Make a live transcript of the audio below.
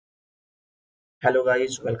Hello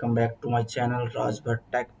guys, welcome back to my channel Rajbhat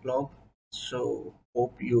Tech Vlog. So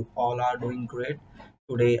hope you all are doing great.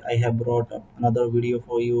 Today I have brought up another video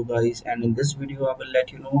for you guys, and in this video I will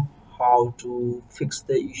let you know how to fix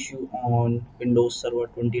the issue on Windows Server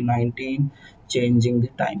 2019 changing the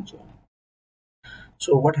time zone.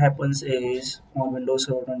 So what happens is on Windows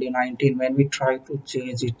Server 2019 when we try to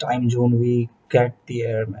change the time zone we get the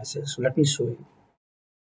error message. So let me show you.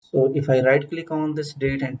 So if I right click on this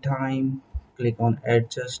date and time, click on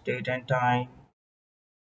adjust date and time,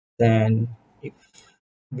 then if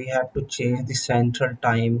we have to change the central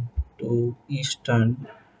time to Eastern,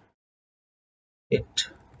 it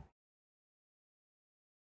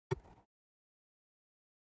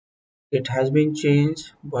it has been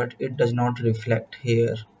changed, but it does not reflect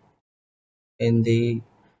here in the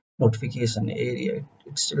notification area.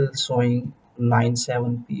 It's still showing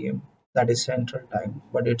 9:07 p.m. That is central time,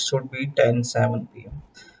 but it should be 10:07 p.m.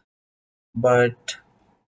 But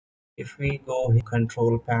if we go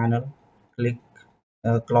control panel, click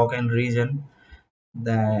clock and region,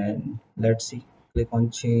 then let's see, click on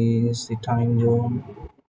change the time zone.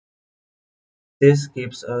 This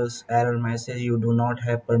gives us error message: you do not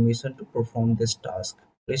have permission to perform this task.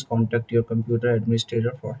 Please contact your computer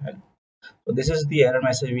administrator for help. So this is the error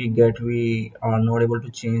message we get. We are not able to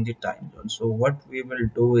change the time zone. So what we will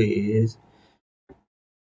do is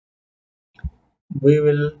we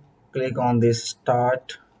will click on this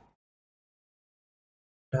start,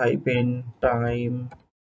 type in time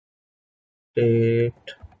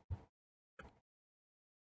date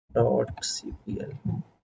dot cpl.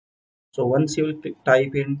 So once you will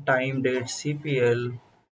type in time date cpl,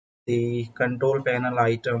 the control panel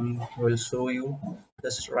item will show you.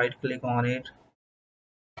 Just right click on it,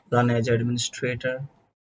 run as administrator,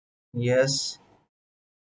 yes,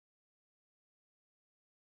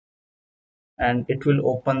 and it will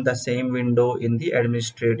open the same window in the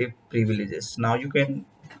administrative privileges. Now you can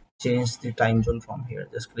change the time zone from here.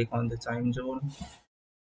 Just click on the time zone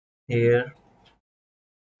here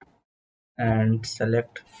and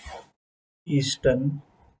select Eastern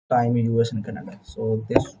time, US and Canada. So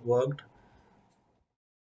this worked.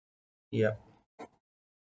 Yeah,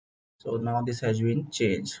 so now this has been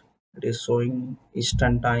changed. It is showing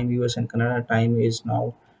Eastern time, US and Canada time is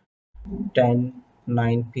now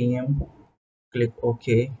 10:09 p.m. Click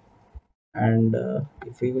OK, and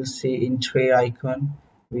if we will see in tray icon,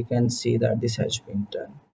 we can see that this has been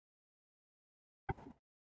done.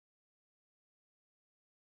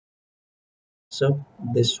 So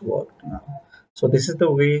this worked now. So this is the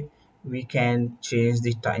way we can change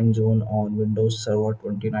the time zone on Windows Server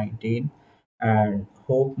 2019, and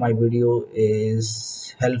hope my video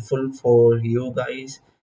is helpful for you guys.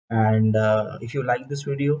 And if you like this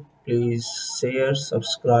video, please share,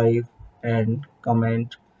 subscribe and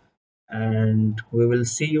comment, and we will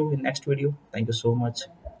see you in next video. Thank you so much.